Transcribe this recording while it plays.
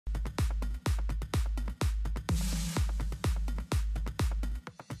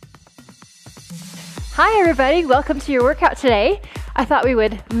Hi everybody, welcome to your workout today. I thought we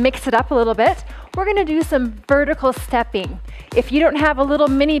would mix it up a little bit. We're gonna do some vertical stepping. If you don't have a little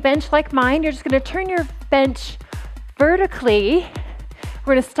mini bench like mine, you're just gonna turn your bench vertically.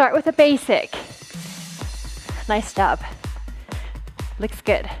 We're gonna start with a basic. Nice job. Looks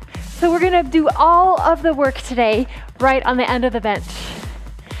good. So we're gonna do all of the work today right on the end of the bench.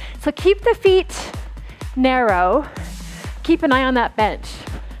 So keep the feet narrow. Keep an eye on that bench.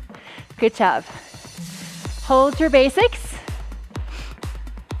 Good job. Hold your basics.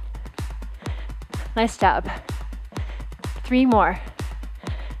 Nice job. 3 more.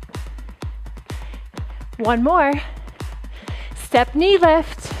 1 more. Step knee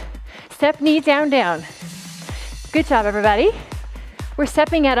lift. Step knee down, down. Good job, everybody. We're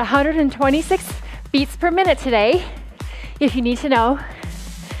stepping at 126 beats per minute today. If you need to know,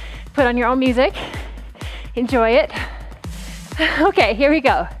 put on your own music. Enjoy it. Okay, here we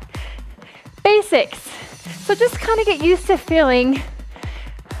go. Basics. So just kind of get used to feeling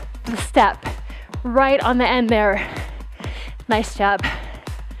the step right on the end there. Nice job.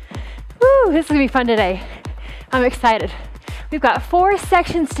 Woo, this is gonna be fun today. I'm excited. We've got 4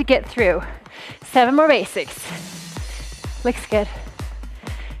 sections to get through. 7 more basics. Looks good.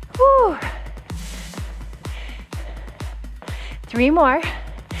 Woo. 3 more.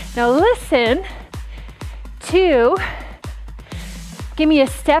 Now listen to, give me a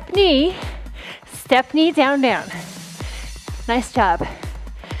step knee down, down. Nice job.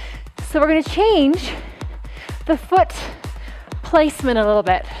 So we're gonna change the foot placement a little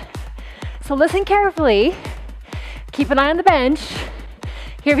bit. So listen carefully. Keep an eye on the bench.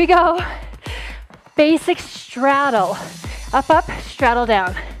 Here we go. Basic straddle. Up, up, straddle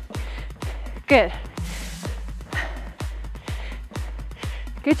down. Good.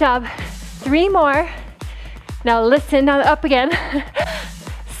 Good job. 3 more. Now listen, now up again.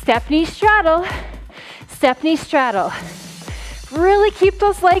 Step knee straddle. Step knee straddle. Really keep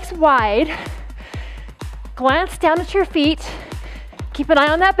those legs wide. Glance down at your feet. Keep an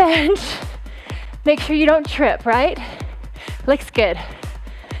eye on that bench. Make sure you don't trip, right? Looks good.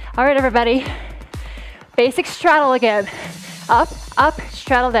 All right, everybody. Basic straddle again. Up, up,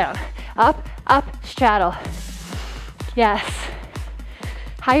 straddle down. Up, up, straddle. Yes.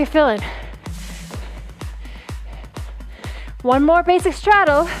 How you feeling? 1 more basic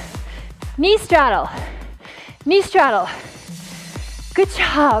straddle. Knee straddle. Knee straddle. Good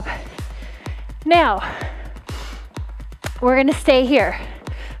job. Now, we're gonna stay here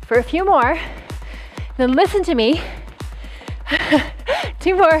for a few more. Then listen to me.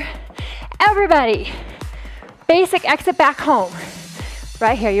 2 more. Everybody, basic exit back home.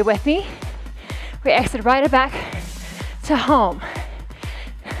 Right here, you with me? We exit right back to home.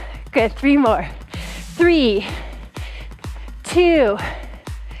 Good, 3 more. 3, 2,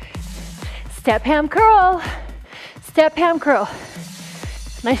 step ham curl, step ham curl.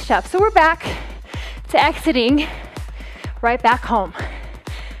 Nice job. So we're back to exiting right back home.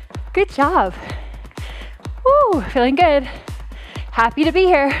 Good job. Woo, feeling good. Happy to be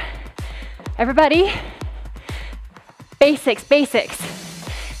here. Everybody, basics, basics.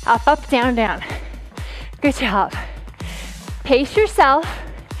 Up, up, down, down. Good job. Pace yourself.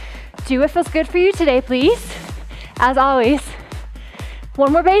 Do what feels good for you today, please. As always.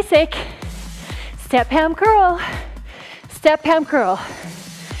 1 more basic. Step ham curl. Step ham curl.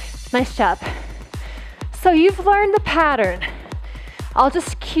 Nice job. So you've learned the pattern. I'll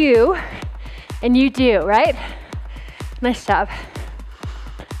just cue and you do, right? Nice job.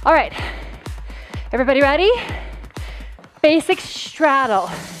 All right. Everybody ready? Basic straddle.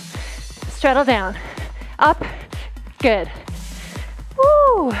 Straddle down. Up. Good.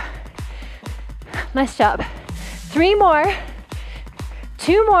 Woo. Nice job. 3 more.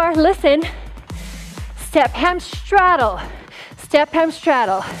 2 more. Listen. Step ham straddle. Step ham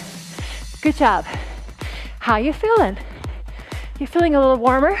straddle. Good job. How you feeling? You feeling a little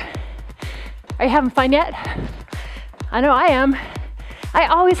warmer? Are you having fun yet? I know I am. I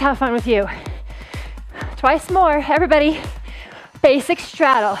always have fun with you. Twice more. Everybody. Basic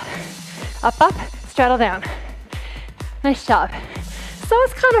straddle. Up, up, straddle down. Nice job. So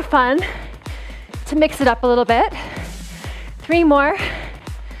it's kind of fun to mix it up a little bit. 3 more.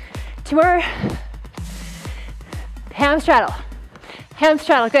 2 more. Ham straddle. Ham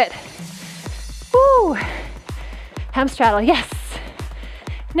straddle, good. Woo. Ham straddle, yes.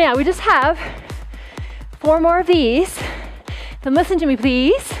 Now we just have 4 more of these. Then listen to me,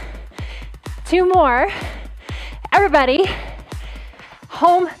 please. 2 more. Everybody,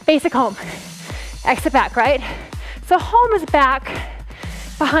 home, basic home. Exit back, right? So home is back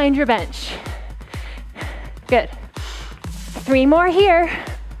behind your bench. Good. 3 more here.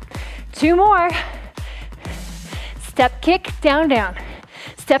 2 more. Step kick, down, down.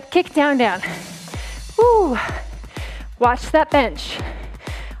 Step kick, down, down. Woo. Watch that bench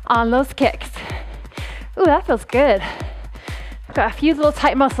on those kicks. Ooh, that feels good. Got a few little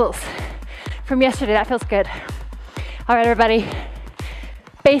tight muscles from yesterday. That feels good. All right, everybody.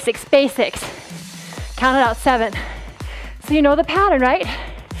 Basics, basics. Count it out, 7. So you know the pattern, right?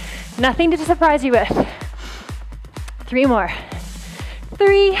 Nothing to surprise you with. 3 more.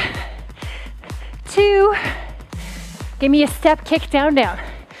 3, 2. Give me a step kick, down, down.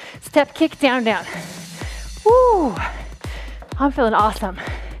 Step kick, down, down. Woo. I'm feeling awesome.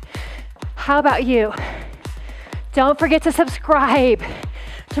 How about you? Don't forget to subscribe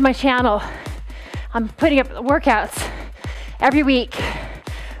to my channel. I'm putting up workouts every week.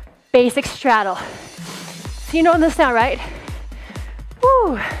 Basic straddle. So you know this now, right?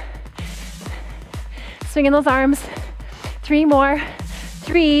 Woo. Swinging those arms. 3 more.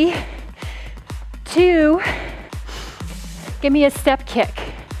 3, 2. Give me a step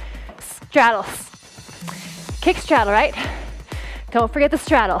kick. Straddle. Kick straddle, right? Don't forget the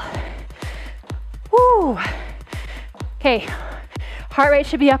straddle. Woo. Okay, heart rate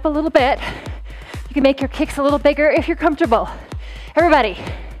should be up a little bit. You can make your kicks a little bigger if you're comfortable. Everybody,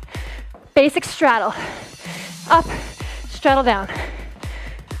 basic straddle. Up, straddle down.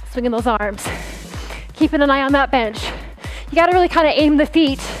 Swinging those arms. Keeping an eye on that bench. You gotta really kind of aim the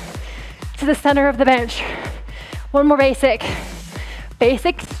feet to the center of the bench. One more basic.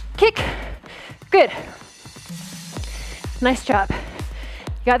 Basic kick. Good. Nice job.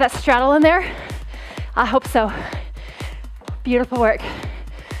 You got that straddle in there? I hope so. Beautiful work.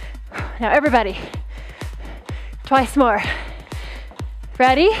 Now everybody, twice more.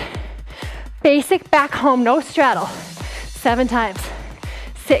 Ready? Basic back home, no straddle. 7 times.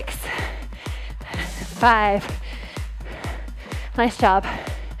 6, 5. Nice job.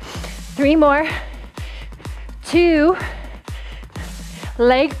 3 more. 2.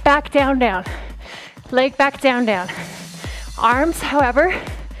 Leg back, down, down. Leg back, down, down. Arms, however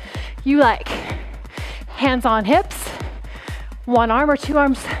you like. Hands on hips. 1 arm or 2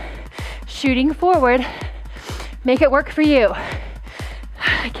 arms shooting forward. Make it work for you.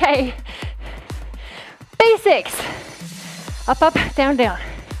 Okay. Basics. Up, up, down, down.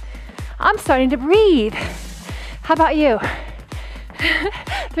 I'm starting to breathe. How about you?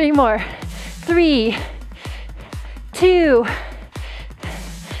 3 more. 3, 2.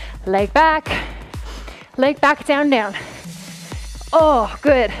 Leg back, down, down. Oh,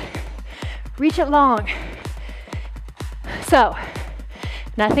 good. Reach it long. So,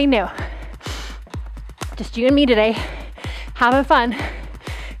 nothing new. Just you and me today, having fun.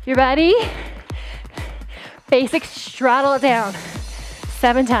 You ready? Basic straddle it down.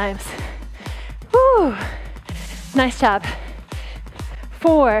 7 times. Woo. Nice job.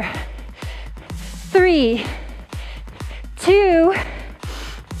 4, 3, 2.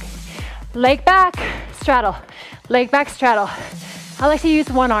 Leg back, straddle. Leg back, straddle. I like to use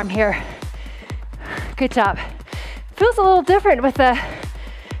 1 arm here. Good job. Feels a little different with the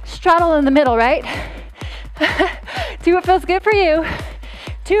straddle in the middle, right? Do what feels good for you.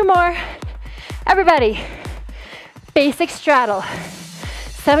 2 more. Everybody. Basic straddle.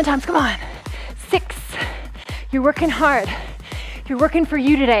 7 times, come on. 6. You're working hard. You're working for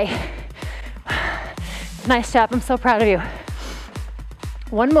you today. Nice job, I'm so proud of you.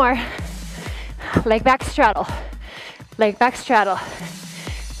 1 more. Leg back, straddle. Leg back, straddle.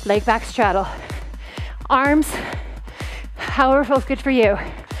 Leg back, straddle. Arms, however feels good for you.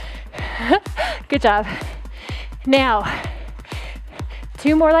 Good job. Now,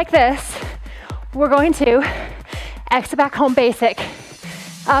 2 more like this. We're going to exit back home basic.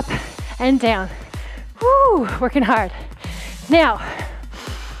 Up and down. Woo, working hard. Now,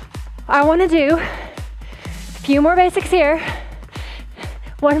 I want to do a few more basics here.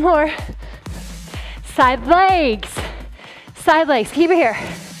 1 more. Side legs. Side legs, keep it here.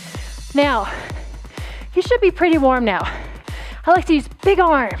 Now, you should be pretty warm now. I like to use big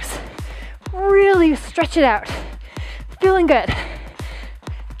arms. Really stretch it out. Feeling good.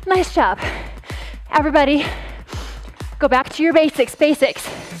 Nice job. Everybody, go back to your basics, basics.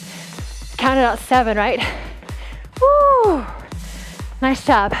 Count it out, 7, right? Woo! Nice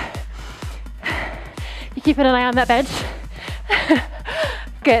job. You keeping an eye on that bench?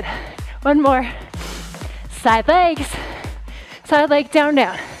 Good. 1 more. Side legs. Side leg, down,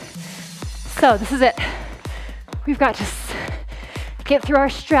 down. So this is it. We've got to get through our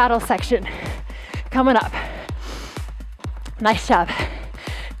straddle section. Coming up. Nice job.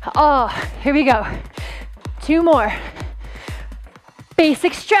 Oh, here we go. 2 more.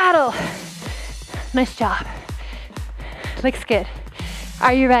 Basic straddle. Nice job. Looks good.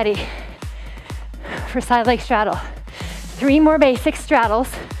 Are you ready for side leg straddle? 3 more basic straddles.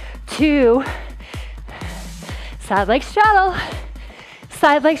 2, side leg straddle,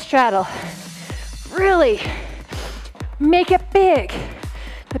 side leg straddle. Really make it big.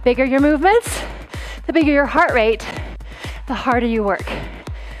 The bigger your movements, the bigger your heart rate, the harder you work.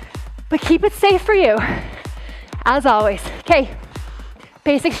 But keep it safe for you, as always. Okay,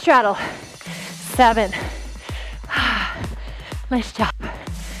 basic straddle. 7. Nice job.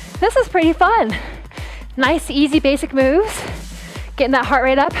 This is pretty fun. Nice, easy, basic moves. Getting that heart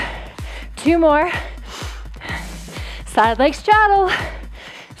rate up. 2 more. Side leg straddle,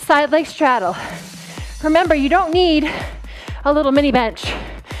 side leg straddle. Remember, you don't need a little mini bench.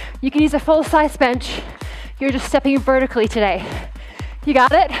 You can use a full-size bench. You're just stepping vertically today. You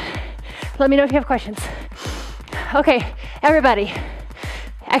got it? Let me know if you have questions. Okay, everybody.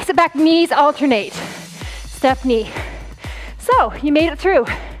 Exit back, knees alternate. Step knee. So, you made it through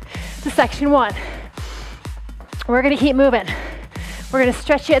to section 1. We're gonna keep moving. We're gonna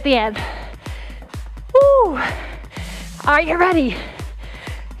stretch you at the end. Woo! Are you ready?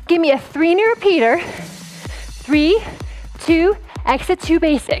 Give me a 3-knee repeater. 3, 2, exit 2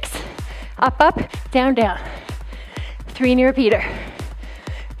 basics. Up, up, down, down. 3-knee repeater.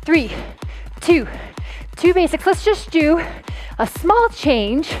 3, 2, 2 basics. Let's just do a small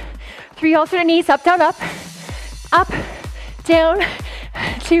change. 3 alternate knees, up, down, down,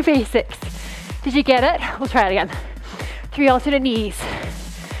 2 basics. Did you get it? We'll try it again. 3 alternate knees,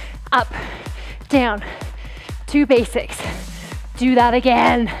 up, down, 2 basics. Do that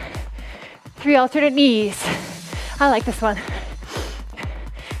again. 3 alternate knees. I like this one.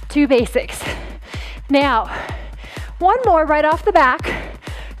 2 basics. Now, one more right off the back.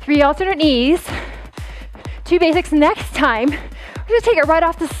 3 alternate knees, 2 basics. Next time, we're gonna take it right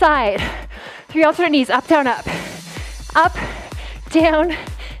off the side. 3 alternate knees, up, down,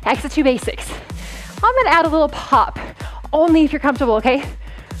 exit 2 basics. I'm gonna add a little pop, only if you're comfortable, okay?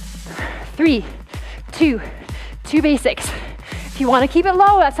 3, 2, 2 basics. If you wanna keep it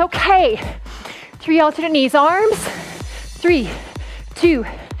low, that's okay. 3 alternate knees, arms. 3, 2,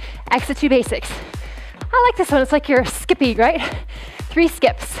 exit 2 basics. I like this one, it's like you're skipping, right? 3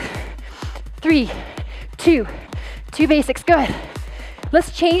 skips. 3, 2, 2 basics, good.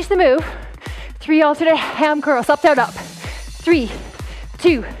 Let's change the move. 3 alternate ham curls, up, down, 3,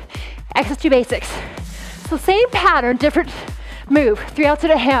 2, exit 2 basics. So same pattern, different move. 3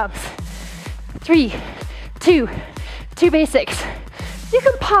 alternate hams. 3, 2, 2 basics. You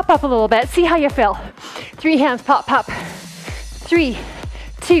can pop up a little bit, see how you feel. 3 hams, pop, pop. 3,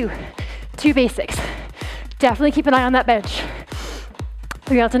 2, 2 basics. Definitely keep an eye on that bench.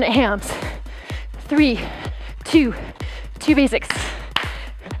 3 alternate hams. 3, 2, 2 basics.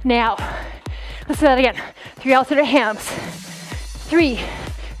 Now, let's do that again. 3 alternate hams. 3,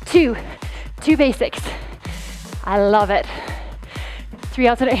 2, 2 basics. I love it. 3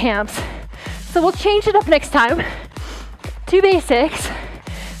 alternate hams. So we'll change it up next time. 2 basics.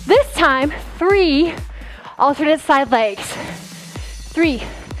 This time, 3 alternate side legs. 3,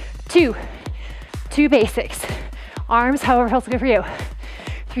 2, 2 basics. Arms, however feels good for you.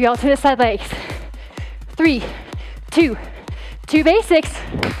 3 alternate side legs. 3, 2, 2 basics.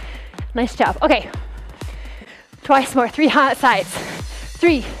 Nice job. Okay. Twice more. 3 hot sides.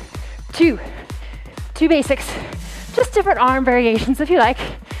 3, 2, 2 basics. Just different arm variations if you like.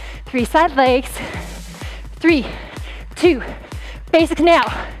 3 side legs. 3, 2 basics now.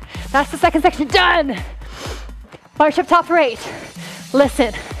 That's the second section done. March up top for 8.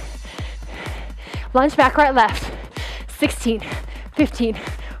 Listen. Lunge back, right, left. 16, 15,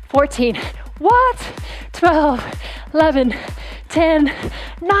 14. What? 12, 11, 10,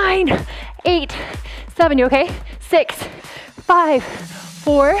 9, 8, 7. You okay? 6, 5,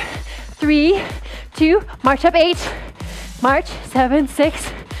 4, 3, 2. March up 8. March 7,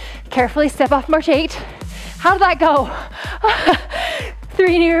 6. Carefully step off march 8. How did that go?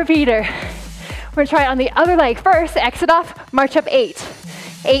 3-knee repeater. We're gonna try it on the other leg first. Exit off, march up 8.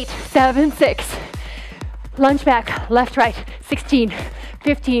 8, 7, 6. Lunge back, left, right. 16,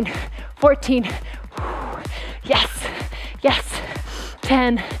 15, 14. Yes, yes.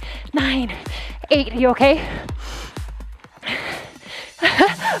 10, 9, 8. You okay?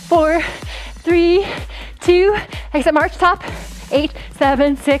 4, 3, 2. Exit march, top. 8,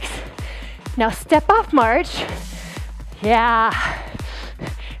 7, 6. Now step off march. Yeah.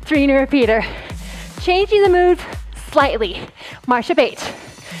 3-knee repeater. Changing the move slightly. March up 8.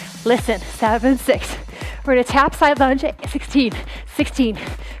 Listen, 7, 6. We're gonna tap side lunge, 16, 16,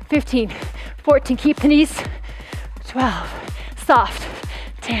 15, 14. Keep the knees. 12, soft.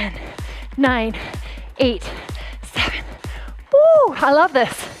 10, 9, 8, 7. Woo, I love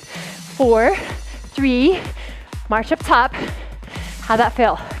this. 4, 3, March up top. How'd that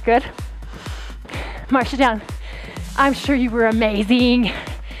feel? Good? March it down. I'm sure you were amazing.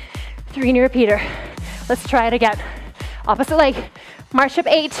 3 knee repeater. Let's try it again. Opposite leg. March up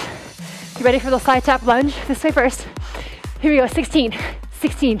 8. You ready for the side tap lunge? This way first. Here we go. 16,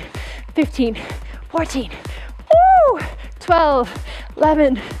 16, 15, 14. Woo! 12,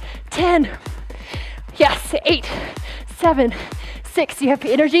 11, 10. Yes, 8, 7, 6. You have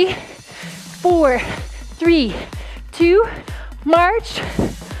energy. 4, 3, 2, march.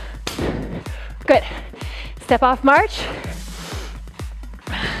 Good. Step off, march.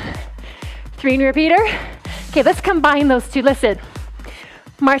 3 knee repeater. Okay, let's combine those two. Listen.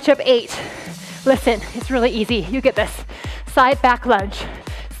 March up 8. Listen, it's really easy. You get this. Side back lunge.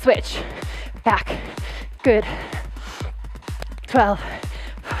 Switch. Back. Good. 12.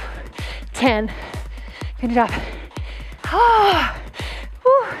 10. Good job.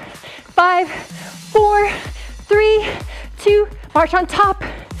 5, 4, 3, 2. March on top.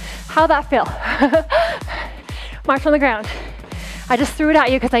 How'd that feel? March on the ground. I just threw it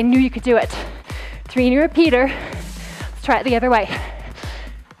at you because I knew you could do it. 3 knee repeater. Let's try it the other way.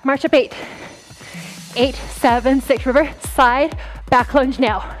 March up 8. 8, 7, 6. Remember, side, back lunge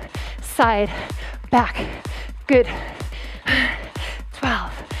now. Side, back. Good.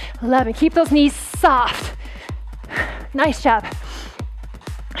 12, 11. Keep those knees soft. Nice job.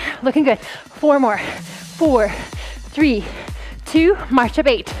 Looking good. 4 more. 4, 3, 2. March up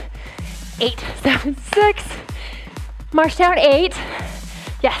 8. 8, 7, 6. March down 8.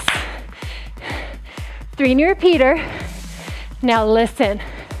 Yes. 3 knee repeater. Now listen.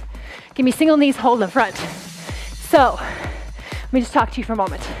 Give me single knees, hold in front. So, let me just talk to you for a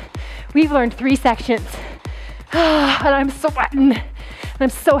moment. We've learned 3 sections. And I'm sweating. And I'm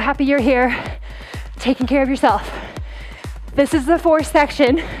so happy you're here, taking care of yourself. This is the 4th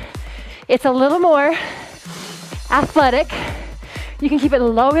section. It's a little more athletic. You can keep it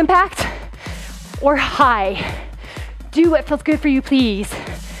low impact or high. Do what feels good for you, please.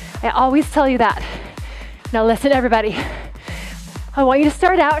 I always tell you that. Now listen, everybody. I want you to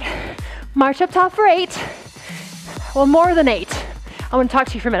start out, march up top for 8. Well, more than 8. I want to talk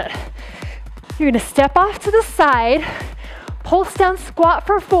to you for a minute. You're gonna step off to the side, pulse down squat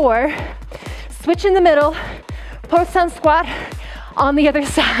for 4, switch in the middle, pulse down squat on the other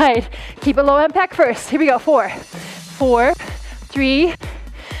side. Keep it low impact first. Here we go, 4, 4, 3,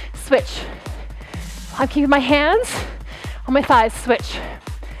 switch. I'm keeping my hands on my thighs, switch.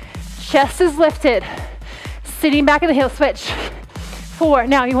 Chest is lifted. Sitting back in the heel, switch. 4,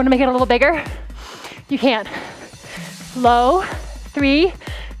 now you wanna make it a little bigger? You can. Low, 3,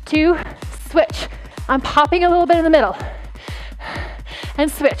 2, switch. I'm popping a little bit in the middle.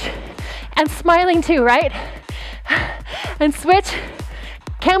 And switch. And smiling too, right? And switch.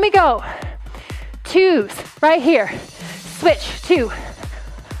 Can we go? 2s, right here. Switch, 2.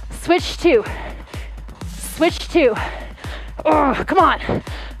 Switch, 2. Switch, 2. Oh, come on.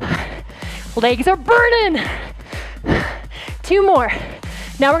 Legs are burning. 2 more.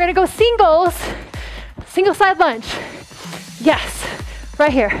 Now we're gonna go singles. Single side lunge. Yes,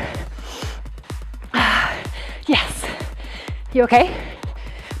 right here. Yes. You okay?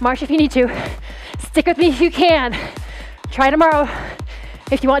 March if you need to. Stick with me if you can. Try tomorrow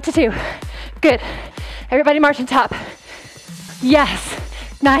if you want to too. Good. Everybody march on top. Yes.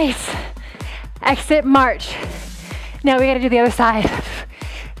 Nice. Exit, march. Now we gotta do the other side.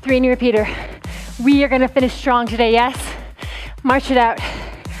 3 knee repeater. We are gonna finish strong today, yes? March it out.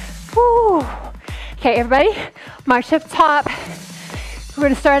 Woo. Okay, everybody, march up top. We're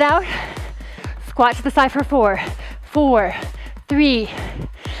gonna start out, squat to the side for 4, 4, 3,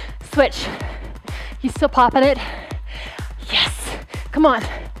 switch. You still popping it? Yes, come on.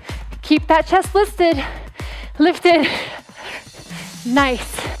 Keep that chest lifted.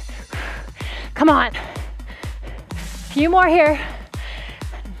 Nice. Come on. Few more here.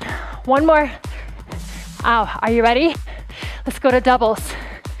 1 more. Ow, are you ready? Let's go to doubles.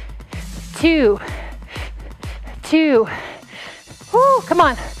 2, 2. Woo, come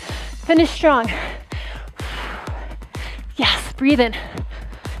on. Finish strong. Yes, breathe in.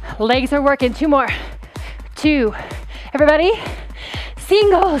 Legs are working. 2 more. 2. Everybody,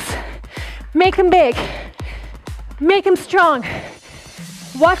 singles. Make them big. Make them strong.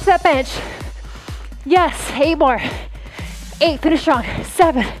 Watch that bench. Yes, 8 more. 8, finish strong.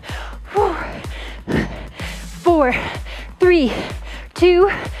 7. Woo. 4, 3,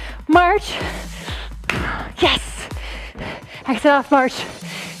 2, march. Yes. Exit off, march.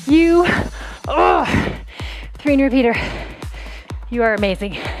 3 knee repeater. You are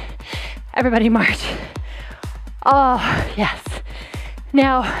amazing. Everybody march. Oh, yes.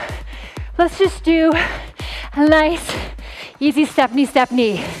 Now, let's just do Nice, easy step,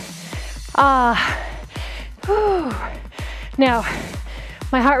 knee. Whew. Now,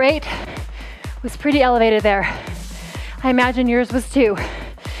 my heart rate was pretty elevated there. I imagine yours was too.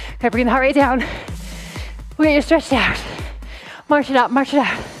 Okay, bring the heart rate down. We'll get you stretched out. March it out.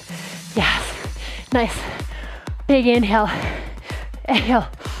 Yes, nice. Big inhale,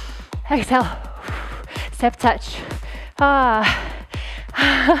 exhale, step touch.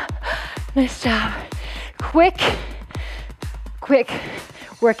 Nice job. Quick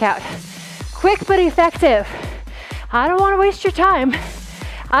workout. Quick but effective. I don't want to waste your time.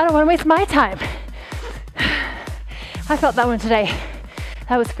 I don't want to waste my time. I felt that one today.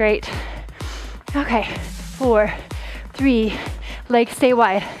 That was great. Okay, 4, 3, legs stay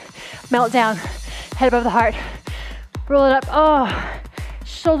wide. Melt down, head above the heart. Roll it up,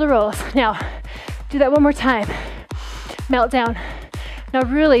 shoulder rolls. Now, do that one more time. Melt down. Now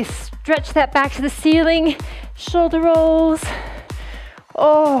really stretch that back to the ceiling. Shoulder rolls.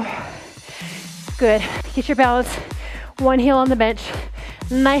 Good. Get your balance. One heel on the bench.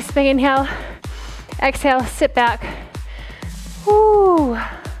 Nice big inhale. Exhale, sit back. Woo.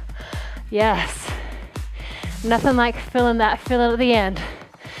 Yes. Nothing like feeling that feeling at the end.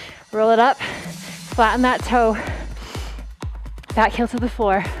 Roll it up. Flatten that toe. Back heel to the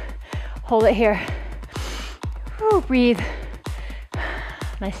floor. Hold it here. Woo, breathe.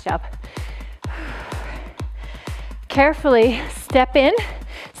 Nice job. Carefully step in,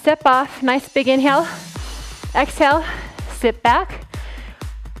 step off. Nice big inhale. Exhale, sit back.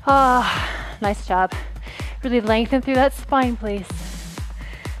 Nice job. Really lengthen through that spine, please.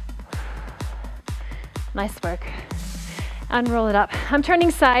 Nice work. And roll it up. I'm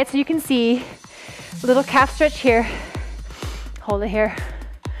turning sides so you can see a little calf stretch here. Hold it here.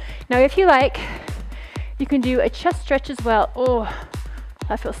 Now if you like, you can do a chest stretch as well.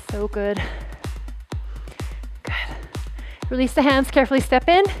 That feels so good. Good. Release the hands, carefully step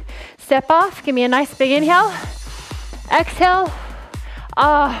in, step off. Give me a nice big inhale. Exhale.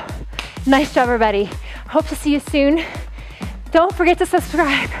 Nice job, everybody. Hope to see you soon. Don't forget to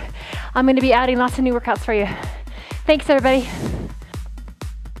subscribe. I'm going to be adding lots of new workouts for you. Thanks, everybody.